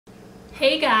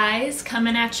Hey guys,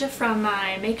 coming at you from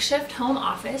my makeshift home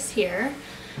office here,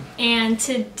 and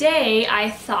today I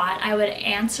thought I would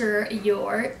answer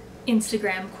your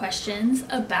Instagram questions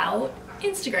about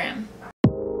Instagram.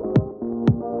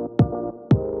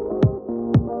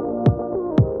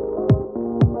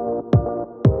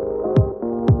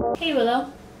 Hey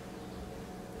Willow,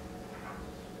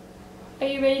 are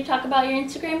you ready to talk about your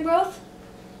Instagram growth?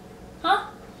 Huh?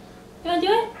 You wanna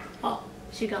do it? Oh,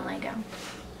 she's gonna lay down.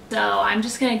 So I'm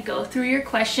just gonna go through your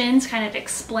questions, kind of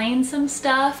explain some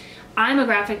stuff. I'm a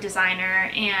graphic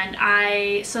designer,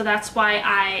 and so that's why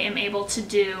I am able to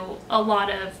do a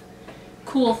lot of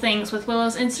cool things with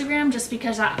Willow's Instagram, just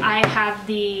because I have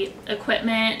the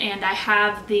equipment and I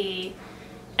have the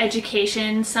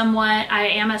education somewhat. I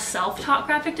am a self-taught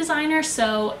graphic designer,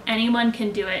 so anyone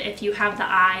can do it if you have the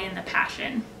eye and the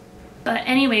passion. But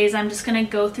anyways, I'm just gonna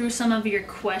go through some of your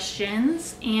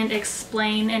questions and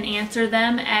explain and answer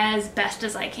them as best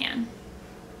as I can.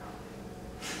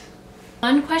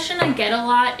 One question I get a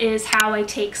lot is how I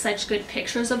take such good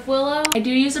pictures of Willow. I do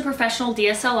use a professional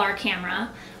DSLR camera.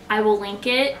 I will link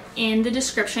it in the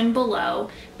description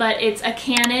below, but it's a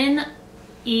Canon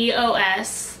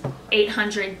EOS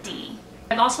 800D.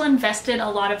 I've also invested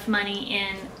a lot of money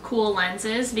in cool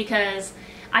lenses because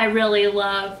I really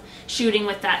love shooting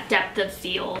with that depth of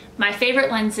field. My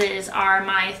favorite lenses are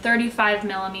my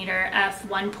 35mm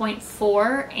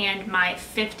f1.4 and my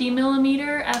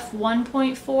 50mm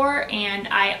f1.4, and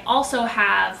I also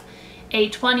have a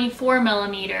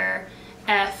 24mm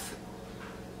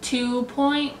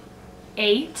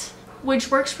f2.8,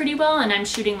 which works pretty well, and I'm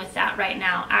shooting with that right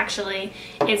now. Actually,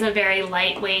 it's a very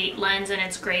lightweight lens, and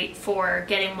it's great for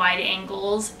getting wide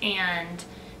angles and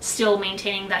still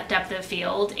maintaining that depth of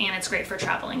field, and it's great for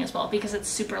traveling as well because it's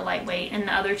super lightweight, and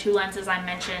the other two lenses I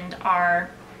mentioned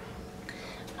are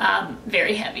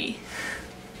very heavy.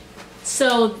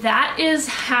 So that is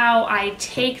how I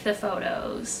take the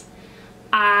photos.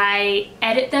 I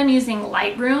edit them using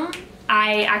Lightroom.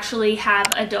 I actually have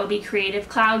Adobe Creative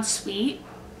Cloud Suite,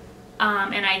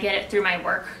 and I get it through my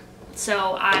work,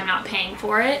 so I'm not paying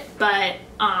for it, but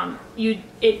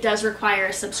it does require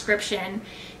a subscription.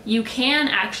 You can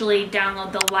actually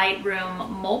download the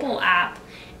Lightroom mobile app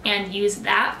and use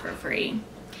that for free.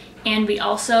 And we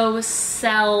also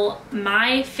sell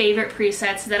my favorite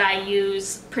presets that I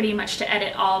use pretty much to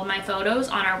edit all of my photos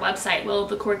on our website,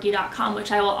 willowthecorgi.com,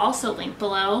 which I will also link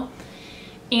below.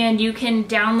 And you can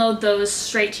download those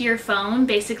straight to your phone,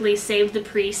 basically save the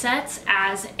presets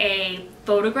as a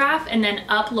photograph, and then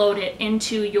upload it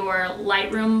into your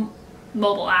Lightroom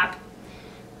mobile app,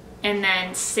 and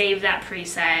then save that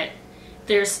preset.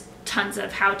 There's tons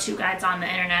of how-to guides on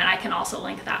the internet. I can also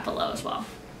link that below as well.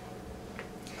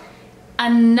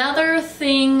 Another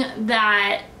thing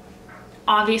that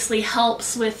obviously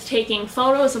helps with taking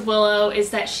photos of Willow is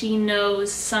that she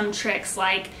knows some tricks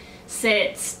like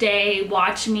sit, stay,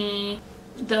 watch me.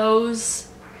 Those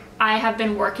I have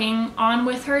been working on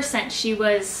with her since she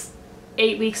was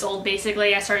 8 weeks old.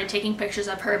 Basically, I started taking pictures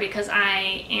of her because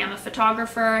I am a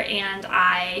photographer, and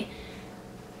I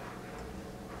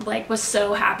was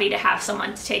so happy to have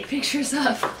someone to take pictures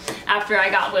of after I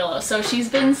got Willow. So she's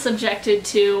been subjected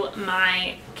to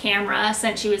my camera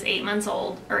since she was 8 months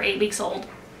old, or 8 weeks old,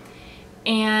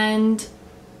 and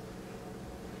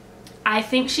I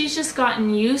think she's just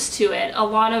gotten used to it. A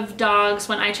lot of dogs,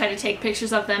 when I try to take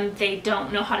pictures of them, they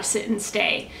don't know how to sit and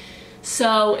stay.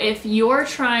 So if you're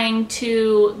trying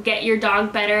to get your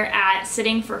dog better at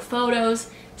sitting for photos,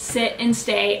 sit and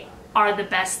stay are the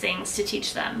best things to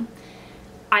teach them.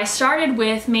 I started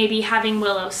with maybe having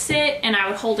Willow sit, and I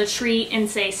would hold a treat and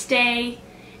say stay,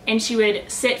 and she would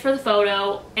sit for the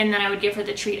photo, and then I would give her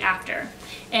the treat after.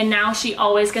 And now she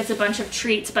always gets a bunch of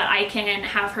treats, but I can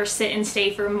have her sit and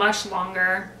stay for much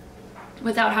longer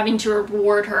without having to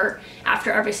reward her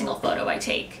after every single photo I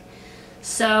take.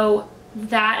 So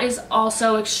that is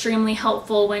also extremely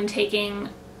helpful when taking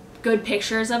good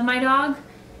pictures of my dog.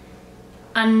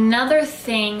 Another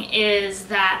thing is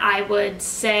that I would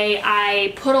say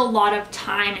I put a lot of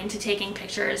time into taking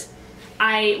pictures.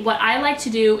 What I like to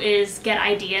do is get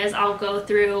ideas. I'll go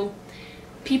through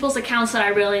people's accounts that I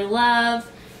really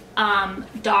love,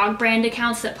 dog brand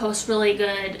accounts that post really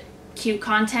good, cute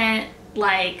content,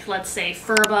 like let's say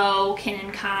Furbo, Kin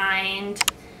and Kind,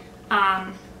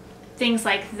 things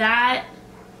like that.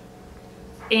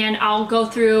 And I'll go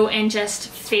through and just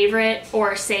favorite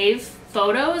or save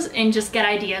photos and just get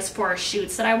ideas for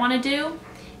shoots that I want to do.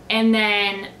 And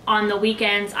then on the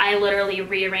weekends, I literally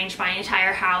rearrange my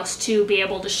entire house to be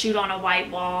able to shoot on a white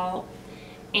wall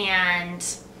and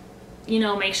you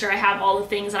know, make sure I have all the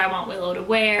things that I want Willow to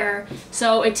wear.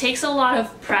 So it takes a lot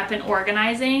of prep and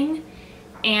organizing,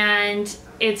 and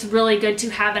it's really good to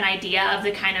have an idea of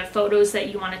the kind of photos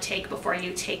that you want to take before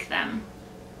you take them.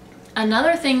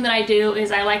 Another thing that I do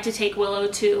is I like to take Willow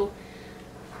to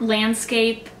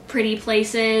landscape, pretty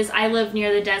places. I live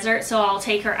near the desert, so I'll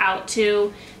take her out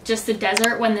to just the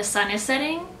desert when the sun is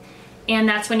setting, and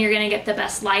that's when you're gonna get the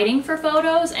best lighting for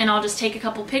photos. And I'll just take a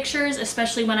couple pictures,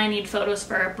 especially when I need photos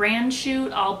for a brand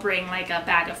shoot. I'll bring like a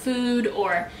bag of food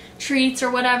or treats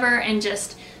or whatever and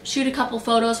just shoot a couple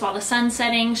photos while the sun's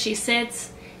setting. She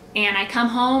sits, and I come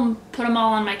home, put them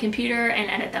all on my computer, and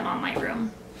edit them on Lightroom.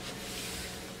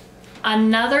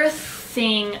 Another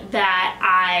thing that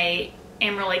I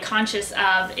am really conscious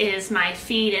of is my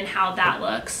feed and how that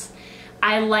looks.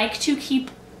 I like to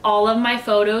keep all of my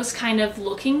photos kind of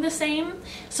looking the same,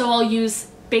 so I'll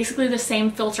use basically the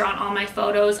same filter on all my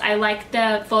photos. I like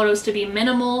the photos to be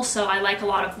minimal, so I like a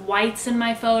lot of whites in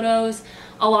my photos,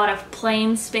 a lot of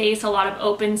plain space, a lot of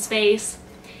open space.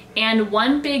 And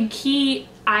one big key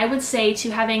I would say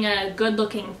to having a good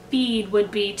looking feed would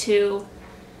be to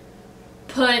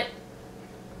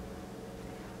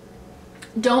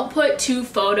don't put two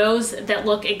photos that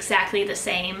look exactly the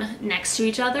same next to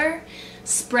each other.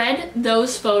 Spread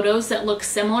those photos that look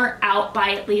similar out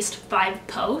by at least 5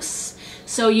 posts.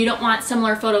 So you don't want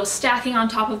similar photos stacking on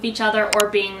top of each other or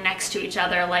being next to each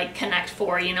other like Connect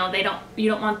 4, you know, you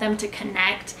don't want them to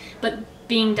connect, but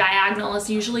being diagonal is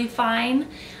usually fine.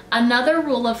 Another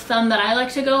rule of thumb that I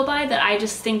like to go by that I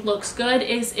just think looks good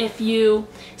is if you,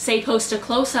 say, post a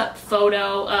close-up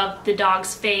photo of the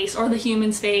dog's face or the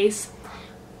human's face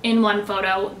in one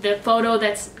photo, the photo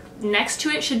that's next to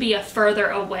it should be a further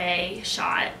away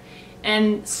shot,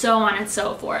 and so on and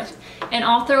so forth. And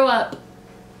I'll throw up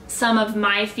some of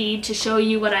my feed to show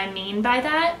you what I mean by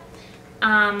that.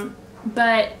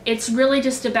 But it's really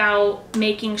just about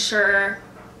making sure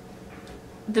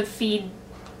the feed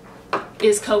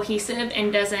is cohesive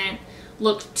and doesn't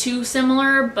look too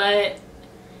similar, but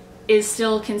is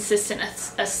still consistent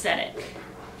aesthetic.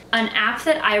 An app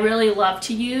that I really love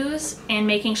to use and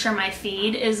making sure my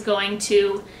feed is going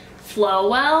to flow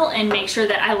well and make sure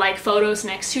that I like photos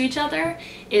next to each other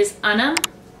is UNUM,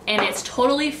 and it's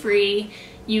totally free.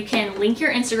 You can link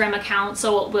your Instagram account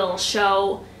so it will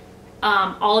show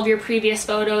all of your previous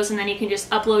photos, and then you can just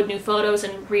upload new photos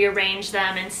and rearrange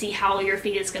them and see how your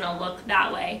feed is gonna look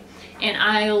that way. And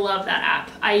I love that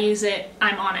app. I use it,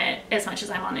 I'm on it as much as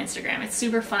I'm on Instagram. It's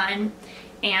super fun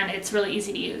and it's really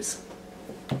easy to use.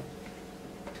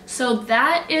 So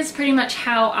that is pretty much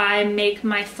how I make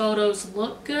my photos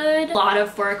look good. A lot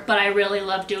of work, but I really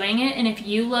love doing it. And if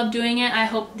you love doing it, I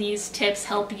hope these tips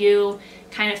help you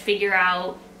kind of figure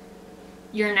out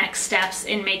your next steps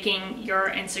in making your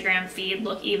Instagram feed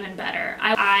look even better.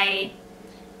 I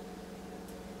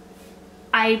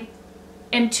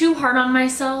am too hard on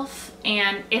myself,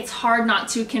 and it's hard not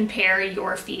to compare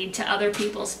your feed to other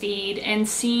people's feed, and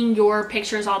seeing your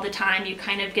pictures all the time, you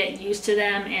kind of get used to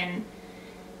them and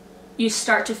you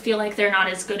start to feel like they're not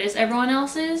as good as everyone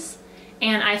else's,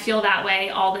 and I feel that way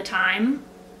all the time.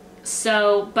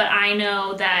 So, but I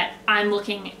know that I'm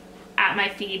looking at my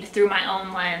feed through my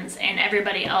own lens, and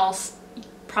everybody else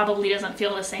probably doesn't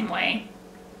feel the same way.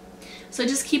 So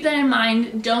just keep that in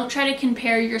mind. Don't try to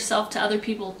compare yourself to other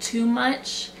people too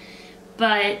much,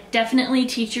 but definitely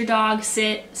teach your dog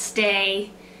sit,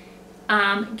 stay,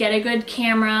 get a good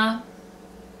camera,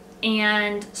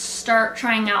 and start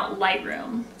trying out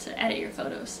Lightroom to edit your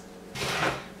photos.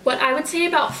 What I would say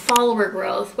about follower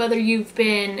growth, whether you've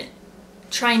been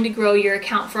trying to grow your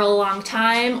account for a long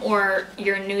time or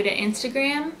you're new to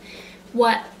Instagram,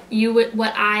 what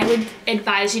I would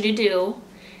advise you to do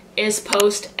is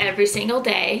post every single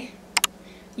day,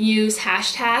 use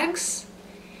hashtags,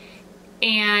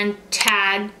 and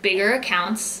tag bigger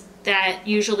accounts that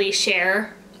usually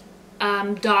share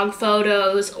dog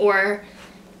photos or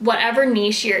whatever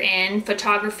niche you're in,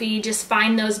 photography. Just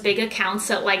find those big accounts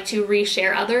that like to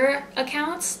reshare other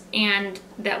accounts and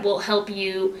that will help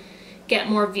you get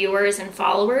more viewers and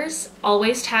followers.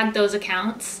 Always tag those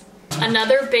accounts.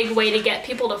 Another big way to get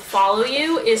people to follow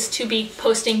you is to be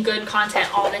posting good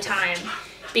content all the time,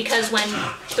 because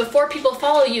before people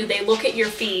follow you, they look at your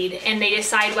feed and they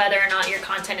decide whether or not your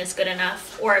content is good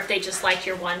enough or if they just like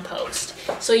your one post.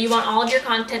 So you want all of your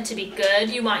content to be good.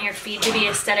 You want your feed to be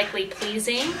aesthetically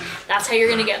pleasing. That's how you're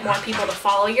going to get more people to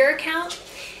follow your account.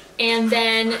 And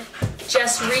then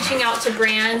just reaching out to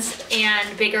brands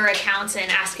and bigger accounts and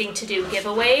asking to do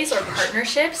giveaways or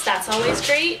partnerships. That's always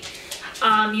great.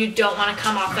 You don't want to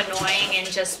come off annoying and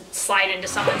just slide into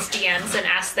someone's DMs and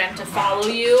ask them to follow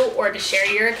you or to share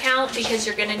your account, because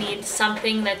you're going to need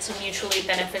something that's mutually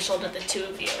beneficial to the two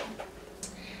of you.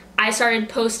 I started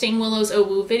posting Willow's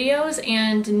Awoo videos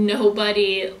and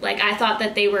nobody, like, I thought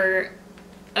that they were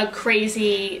a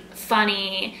crazy,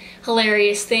 funny,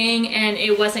 hilarious thing and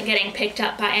it wasn't getting picked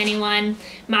up by anyone.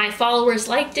 My followers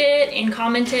liked it and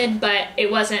commented, but it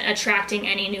wasn't attracting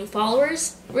any new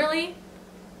followers, really.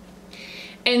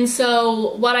 And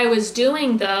so what I was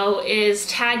doing though is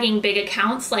tagging big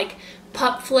accounts like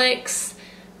Pupflix,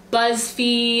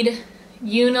 BuzzFeed,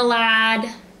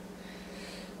 Unilad,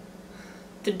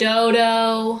 the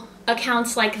Dodo,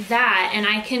 accounts like that, and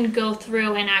I can go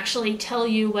through and actually tell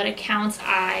you what accounts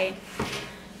I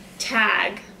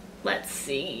tag. Let's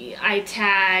see, I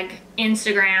tag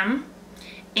Instagram,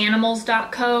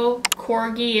 animals.co,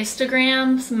 Corgi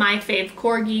Instagrams, my fave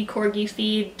Corgi, Corgi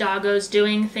feed, doggos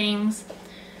doing things,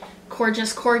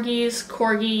 Gorgeous Corgis,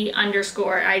 Corgi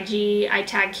 _IG, I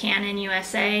tag Canon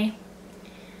USA,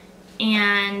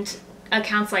 and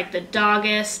accounts like the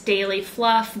Doggist, Daily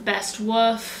Fluff, Best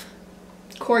Woof,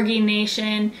 Corgi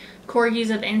Nation,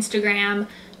 Corgis of Instagram,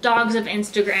 Dogs of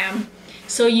Instagram.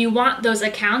 So you want those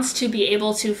accounts to be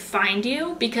able to find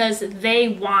you because they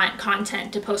want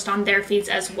content to post on their feeds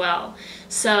as well.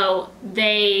 So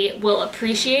they will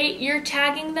appreciate your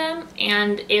tagging them,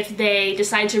 and if they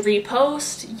decide to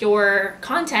repost your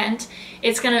content,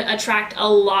 it's going to attract a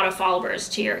lot of followers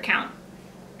to your account.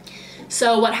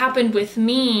 So what happened with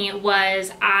me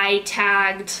was I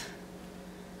tagged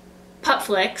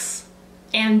Pupflix,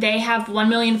 and they have 1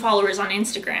 million followers on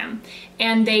Instagram,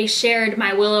 and they shared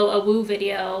my Willow Awoo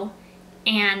video,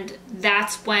 and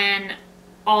that's when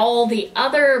all the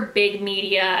other big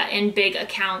media and big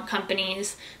account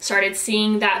companies started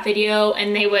seeing that video,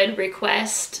 and they would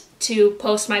request to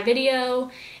post my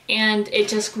video, and it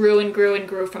just grew and grew and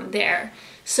grew from there.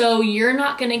 So you're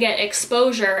not going to get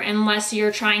exposure unless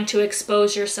you're trying to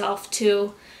expose yourself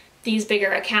to these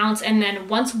bigger accounts, and then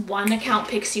once one account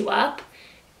picks you up,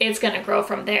 it's going to grow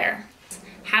from there.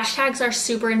 Hashtags are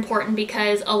super important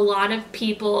because a lot of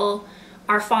people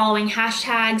are following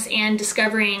hashtags and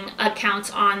discovering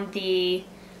accounts on the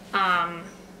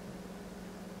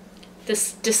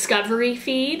this discovery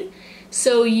feed.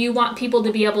 So you want people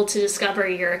to be able to discover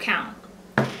your account.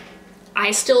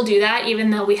 I still do that even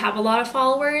though we have a lot of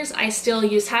followers. I still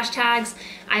use hashtags.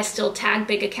 I still tag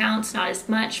big accounts, not as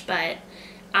much, but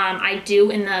I do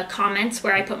in the comments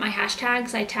where I put my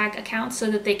hashtags, I tag accounts so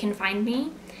that they can find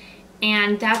me.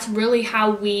 And that's really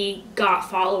how we got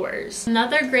followers.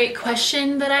 Another great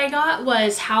question that I got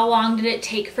was, how long did it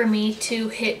take for me to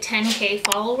hit 10K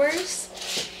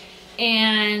followers?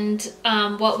 And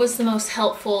what was the most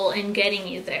helpful in getting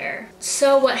you there?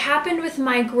 So what happened with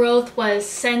my growth was,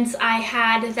 since I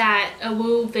had that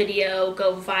Awoo video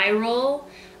go viral,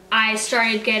 I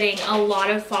started getting a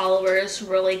lot of followers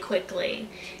really quickly.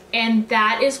 And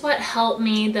that is what helped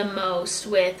me the most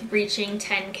with reaching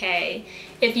 10K.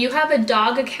 If you have a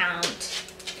dog account,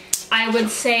 I would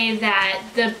say that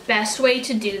the best way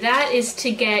to do that is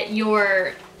to get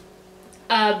your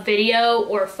video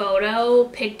or photo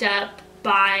picked up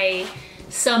by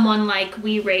someone like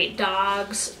We Rate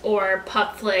Dogs or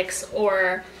Pupflix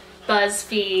or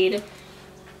BuzzFeed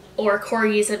or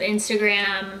Corgis of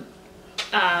Instagram,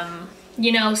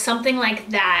 you know, something like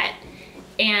that.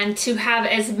 And to have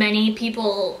as many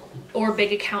people or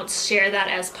big accounts share that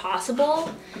as possible,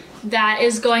 that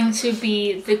is going to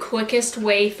be the quickest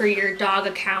way for your dog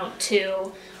account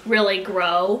to really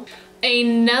grow.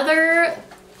 Another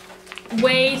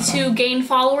way to gain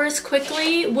followers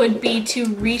quickly would be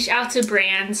to reach out to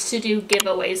brands to do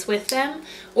giveaways with them,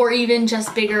 or even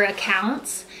just bigger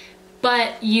accounts.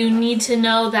 But you need to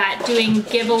know that doing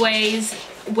giveaways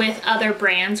with other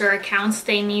brands or accounts,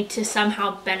 they need to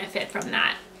somehow benefit from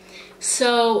that.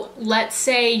 So let's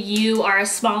say you are a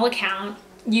small account,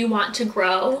 you want to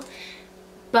grow,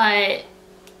 but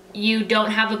you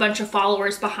don't have a bunch of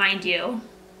followers behind you.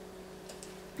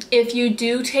 If you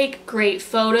do take great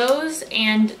photos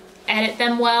and edit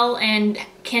them well and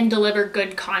can deliver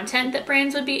good content that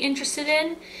brands would be interested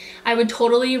in, I would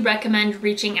totally recommend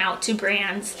reaching out to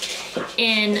brands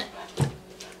in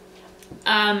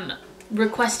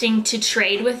requesting to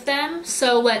trade with them.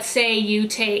 So let's say you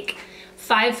take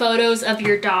 5 photos of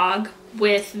your dog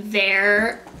with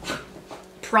their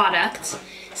product,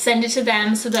 send it to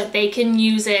them so that they can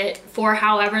use it for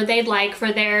however they'd like,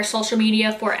 for their social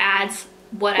media, for ads,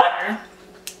 whatever.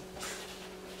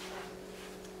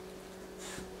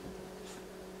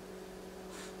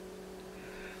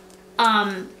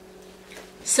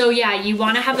 So yeah, you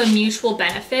want to have a mutual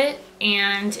benefit,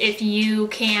 and if you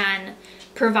can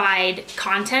provide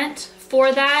content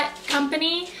for that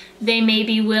company, they may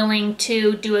be willing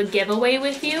to do a giveaway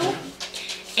with you.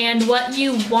 And what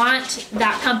you want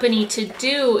that company to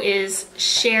do is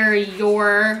share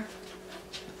your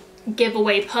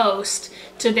giveaway post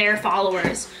to their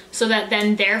followers, so that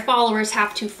then their followers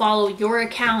have to follow your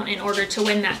account in order to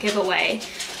win that giveaway.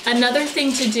 Another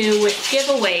thing to do with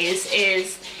giveaways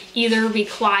is either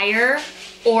require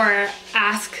or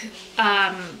ask,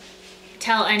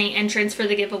 tell any entrants for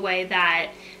the giveaway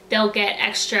that they'll get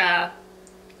extra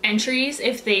entries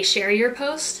if they share your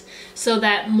post, so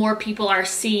that more people are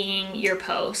seeing your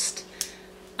post.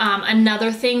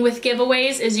 Another thing with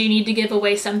giveaways is you need to give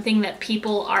away something that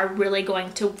people are really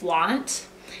going to want.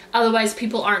 Otherwise,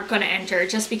 people aren't going to enter.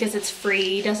 Just because it's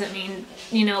free doesn't mean,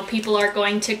 you know, people are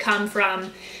going to come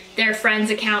from their friend's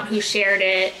account who shared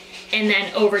it and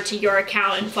then over to your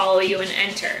account and follow you and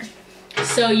enter.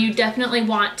 So you definitely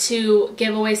want to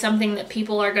give away something that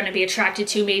people are going to be attracted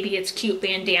to. Maybe it's cute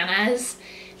bandanas.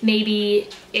 Maybe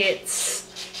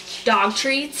it's dog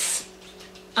treats.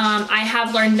 I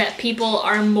have learned that people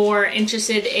are more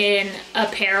interested in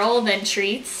apparel than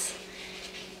treats.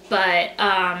 But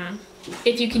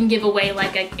if you can give away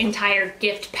like an entire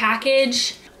gift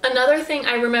package. Another thing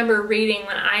I remember reading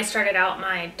when I started out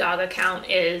my dog account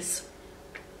is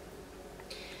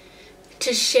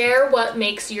to share what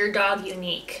makes your dog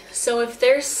unique. So if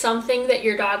there's something that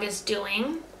your dog is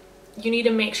doing, you need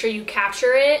to make sure you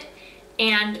capture it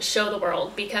and show the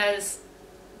world, because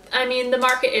I mean, the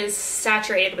market is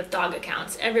saturated with dog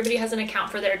accounts. Everybody has an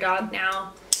account for their dog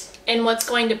now. And what's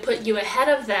going to put you ahead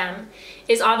of them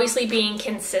is obviously being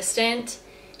consistent,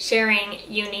 sharing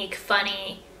unique,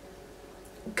 funny,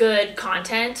 good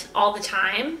content all the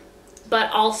time,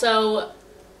 but also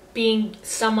being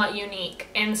somewhat unique.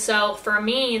 And so for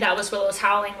me, that was Willow's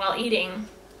howling while eating.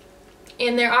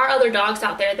 And there are other dogs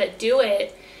out there that do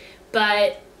it,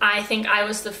 but I think I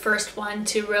was the first one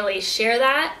to really share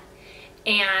that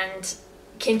and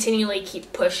continually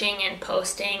keep pushing and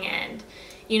posting and,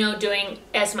 you know, doing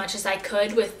as much as I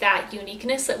could with that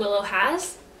uniqueness that Willow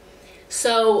has.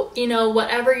 So, you know,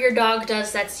 whatever your dog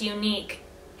does that's unique,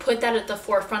 put that at the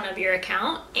forefront of your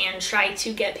account and try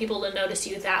to get people to notice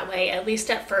you that way. At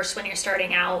least at first when you're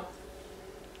starting out,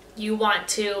 you want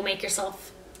to make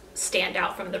yourself stand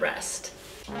out from the rest.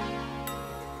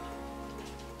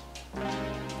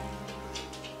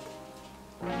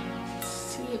 Let's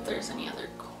see if there's any other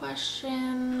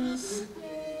questions.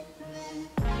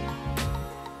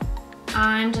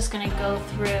 I'm just gonna go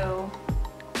through.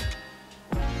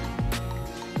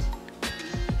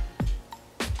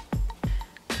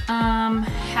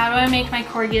 How do I make my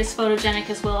Corgi as photogenic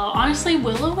as Willow? Honestly,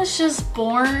 Willow was just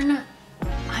born,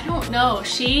 I don't know,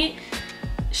 she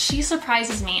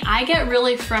surprises me. I get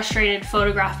really frustrated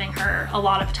photographing her a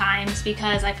lot of times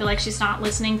because I feel like she's not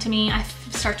listening to me. I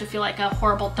start to feel like a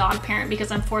horrible dog parent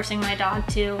because I'm forcing my dog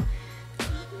to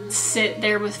sit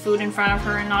there with food in front of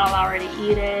her and not allow her to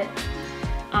eat it.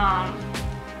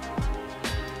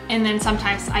 And then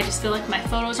sometimes I just feel like my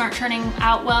photos aren't turning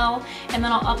out well, and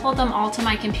then I'll upload them all to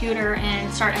my computer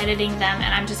and start editing them,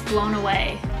 and I'm just blown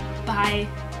away by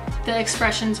the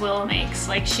expressions Willow makes.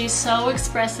 Like, she's so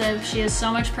expressive, she has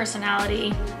so much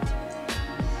personality,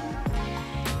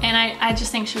 and I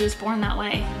just think she was born that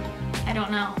way. I don't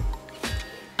know.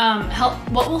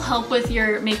 What will help with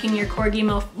making your Corgi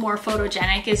more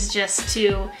photogenic is just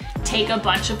to take a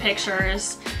bunch of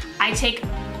pictures. I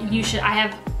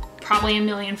have probably 1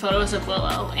 million photos of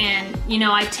Willow, and you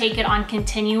know, I take it on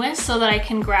continuous so that I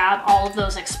can grab all of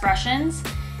those expressions,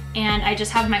 and I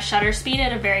just have my shutter speed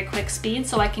at a very quick speed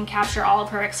so I can capture all of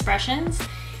her expressions,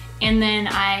 and then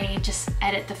I just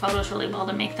edit the photos really well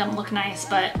to make them look nice.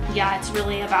 But yeah, it's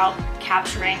really about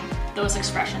capturing those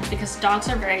expressions because dogs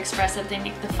are very expressive. They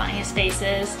make the funniest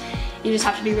faces. You just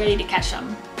have to be ready to catch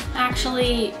them.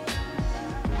 Actually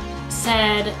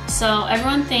said, so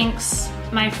everyone thinks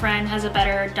my friend has a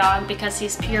better dog because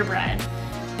he's purebred,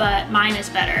 but mine is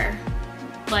better.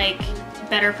 Like,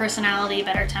 better personality,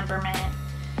 better temperament.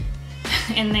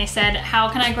 And they said, how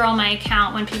can I grow my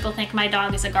account when people think my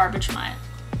dog is a garbage mutt?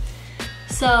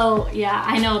 So yeah,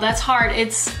 I know that's hard.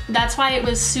 That's why it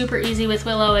was super easy with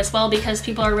Willow as well, because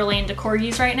people are really into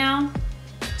Corgis right now.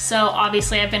 So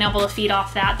obviously I've been able to feed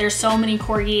off that. There's so many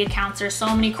Corgi accounts, there's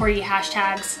so many Corgi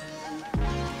hashtags.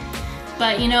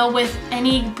 But you know, with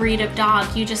any breed of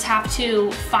dog, you just have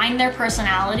to find their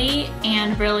personality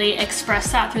and really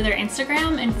express that through their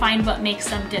Instagram and find what makes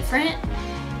them different,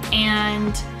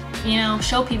 and you know,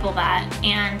 show people that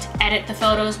and edit the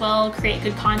photos well, create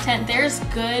good content. There's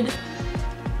good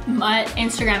mutt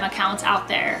Instagram accounts out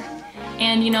there.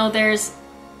 And you know,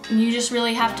 you just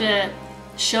really have to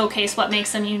showcase what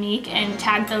makes them unique and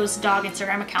tag those dog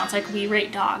Instagram accounts. Like We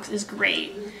Rate Dogs is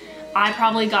great. I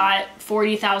probably got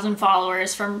 40,000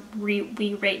 followers from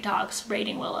We Rate Dogs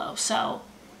rating Willow. So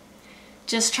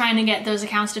just trying to get those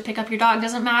accounts to pick up your dog.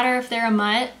 Doesn't matter if they're a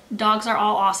mutt. Dogs are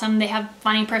all awesome. They have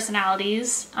funny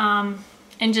personalities. And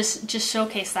just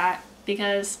showcase that,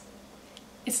 because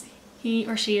he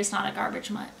or she is not a garbage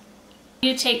mutt.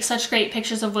 You take such great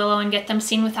pictures of Willow and get them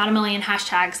seen without a million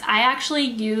hashtags. I actually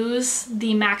use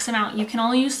the max amount. You can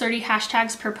only use 30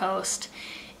 hashtags per post,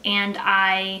 and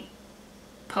I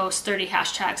post 30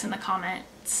 hashtags in the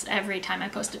comments every time I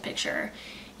post a picture.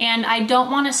 And I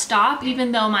don't want to stop,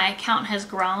 even though my account has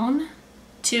grown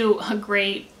to a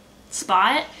great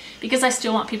spot, because I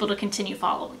still want people to continue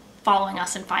following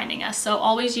us and finding us. So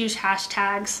always use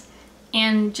hashtags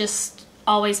and just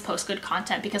always post good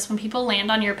content, because when people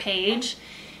land on your page,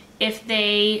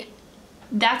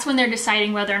 that's when they're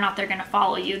deciding whether or not they're going to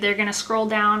follow you. They're going to scroll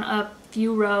down a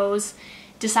few rows,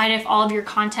 decide if all of your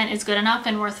content is good enough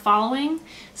and worth following.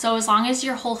 So as long as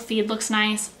your whole feed looks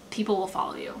nice, people will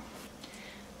follow you.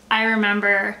 I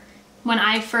remember when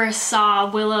I first saw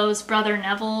Willow's brother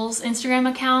Neville's Instagram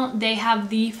account, they have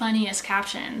the funniest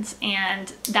captions,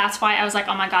 and that's why I was like,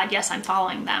 oh my god, yes, I'm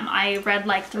following them. I read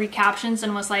like 3 captions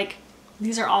and was like,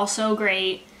 these are all so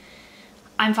great,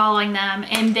 I'm following them.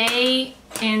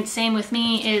 And same with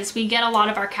me, is we get a lot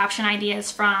of our caption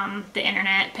ideas from the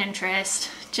internet,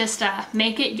 Pinterest. Just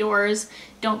make it yours.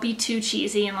 Don't be too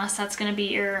cheesy unless that's gonna be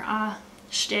your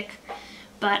shtick.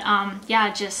 But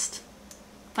yeah, just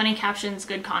funny captions,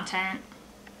 good content.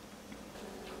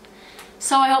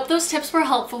 So I hope those tips were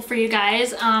helpful for you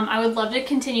guys. I would love to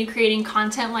continue creating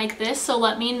content like this, so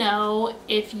let me know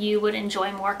if you would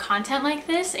enjoy more content like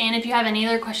this, and if you have any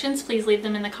other questions, please leave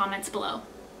them in the comments below.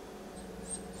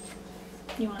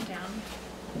 You want it down?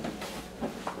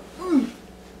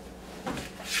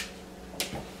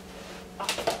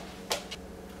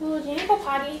 Ooh, do you need to go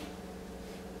potty?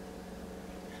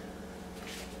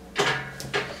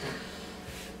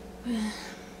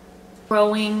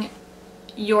 Growing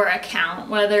your account,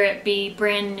 whether it be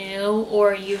brand new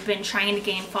or you've been trying to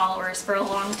gain followers for a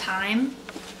long time.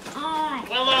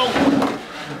 Willow!